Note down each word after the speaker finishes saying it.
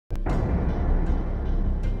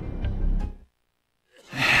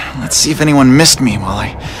Let's see if anyone missed me while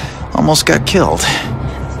I almost got killed.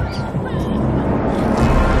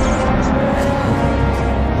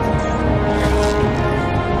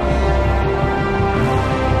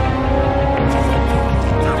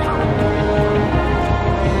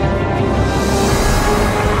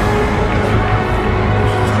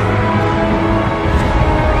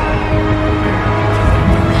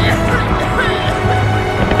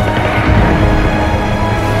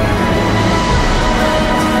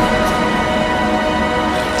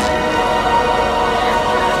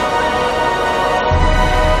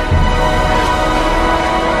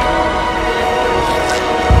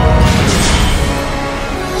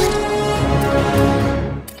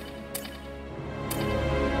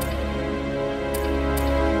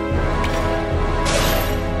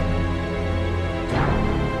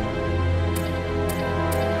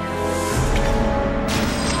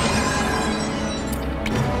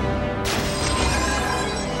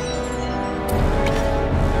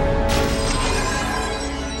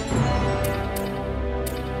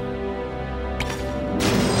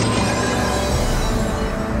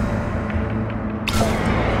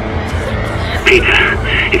 Peter,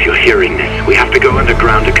 if you're hearing this, we have to go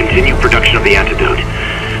underground to continue production of the antidote.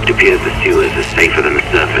 It appears the sewers are safer than the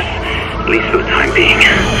surface, at least for the time being.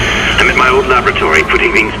 I'm at my old laboratory,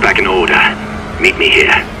 putting things back in order. Meet me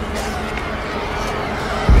here.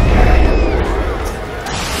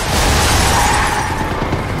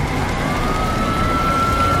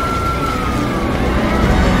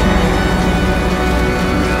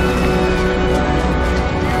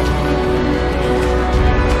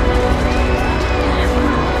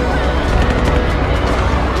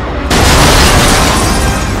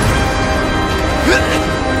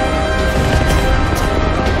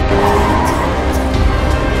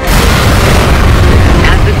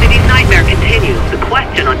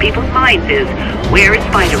 People's minds is, where is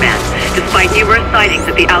Spider-Man? Despite numerous sightings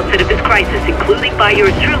at the outset of this crisis, including by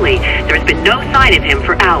yours truly, there has been no sign of him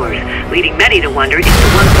for hours, leading many to wonder if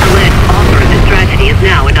the once alleged author of this tragedy is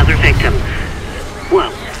now another victim. Whoa,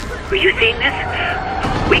 were you seeing this?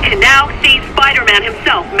 We can now see Spider-Man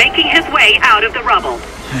himself making his way out of the rubble.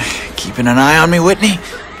 Keeping an eye on me, Whitney?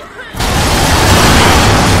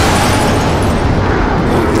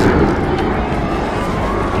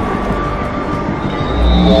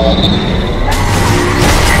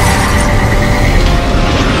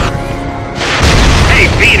 Hey,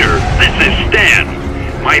 Peter, this is Stan.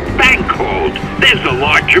 My bank called. There's a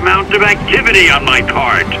large amount of activity on my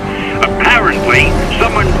card. Apparently,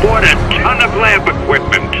 someone bought a ton of lab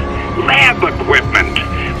equipment. Lab equipment!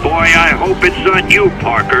 Boy, I hope it's not you,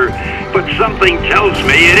 Parker, but something tells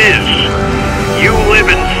me it is. You live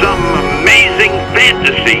in some amazing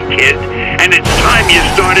fantasy, kid, and it's time you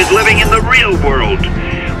started living in the real world.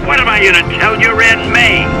 What am I gonna tell your Aunt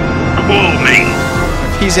May? Call me.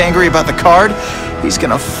 If he's angry about the card, he's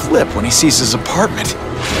gonna flip when he sees his apartment.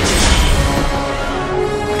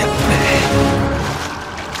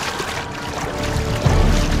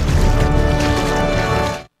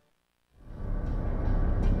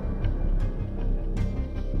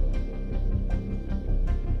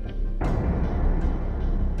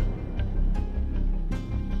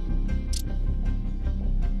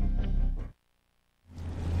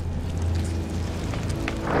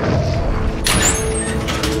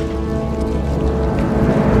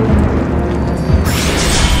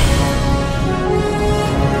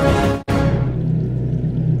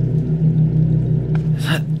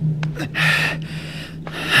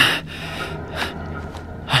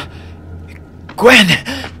 Gwen!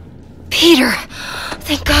 Peter!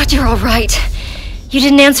 Thank God you're all right. You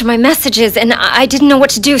didn't answer my messages, and I didn't know what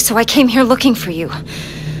to do, so I came here looking for you.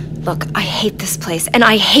 Look, I hate this place, and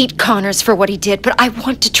I hate Connors for what he did, but I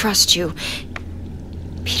want to trust you.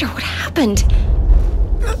 Peter, what happened?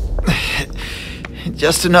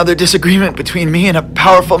 Just another disagreement between me and a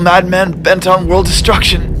powerful madman bent on world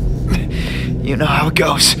destruction. You know how it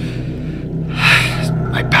goes.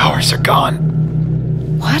 My powers are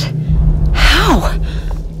gone. What? How?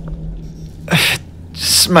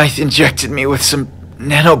 Smythe injected me with some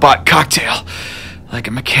nanobot cocktail, like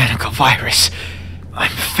a mechanical virus.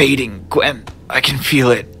 I'm fading, Gwen. I can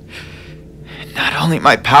feel it. Not only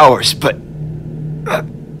my powers, but...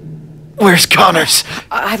 where's Connors?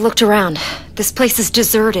 I looked around. This place is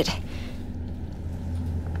deserted.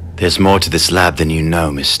 There's more to this lab than you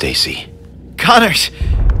know, Miss Stacy. Connors,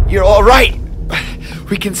 you're all right.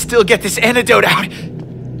 We can still get this antidote out.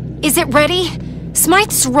 Is it ready?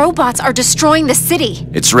 Smythe's robots are destroying the city.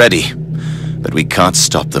 It's ready, but we can't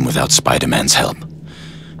stop them without Spider-Man's help.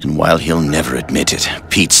 And while he'll never admit it,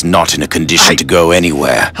 Pete's not in a condition to go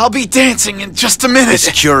anywhere. I'll be dancing in just a minute. This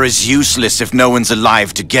cure is useless if no one's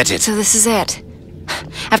alive to get it. So this is it.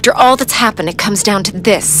 After all that's happened, it comes down to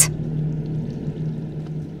this.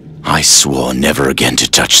 I swore never again to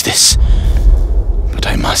touch this. But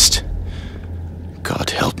I must. God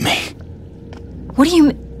help me. What do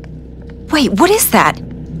you... Wait, what is that?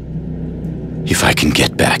 If I can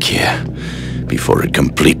get back here, before it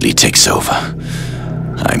completely takes over,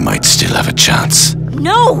 I might still have a chance.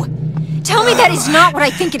 No! Tell me that is not what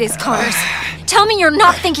I think it is, Connors. Tell me you're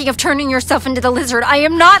not thinking of turning yourself into the lizard. I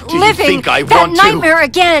am not living think I that want to? nightmare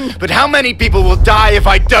again. But how many people will die if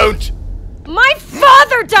I don't? My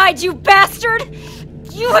father died, you bastard!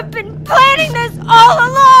 You have been planning this all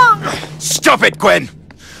along! Stop it, Gwen!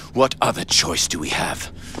 What other choice do we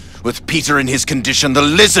have? With Peter in his condition, the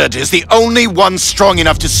lizard is the only one strong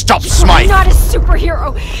enough to stop Smythe. You're not a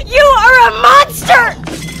superhero. You are a monster!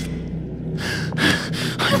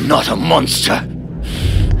 I'm not a monster.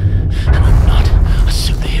 And I'm not a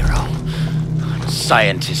superhero. I'm a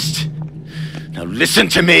scientist. Now listen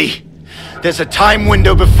to me. There's a time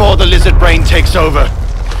window before the lizard brain takes over.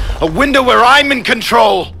 A window where I'm in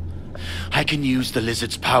control. I can use the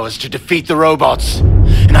lizard's powers to defeat the robots.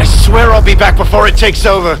 And I swear I'll be back before it takes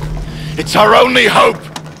over. It's our only hope.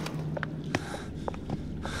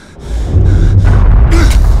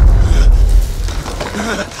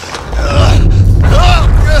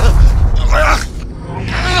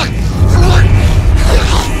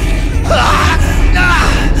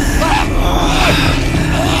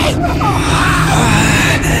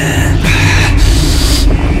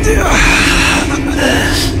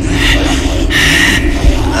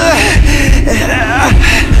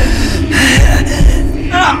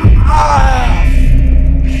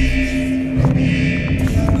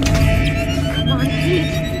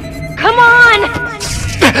 Come on!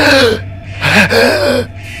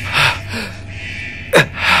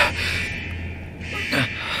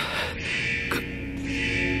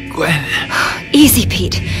 Gwen. Easy,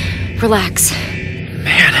 Pete. Relax.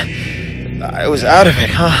 Man, I was out of it,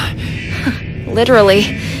 huh? Literally,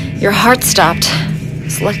 your heart stopped.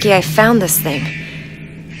 It's lucky I found this thing.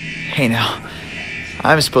 Hey now,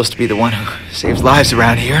 I'm supposed to be the one who saves lives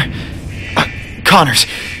around here. Connors.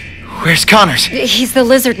 Where's Connors? He's the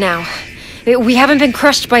lizard now. We haven't been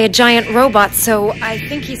crushed by a giant robot, so I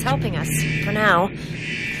think he's helping us, for now.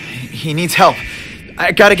 He needs help.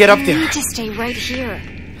 I gotta get up You there. need to stay right here.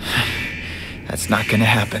 That's not gonna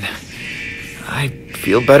happen. I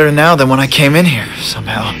feel better now than when I came in here,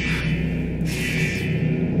 somehow.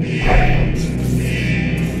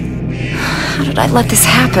 How did I let this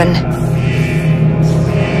happen?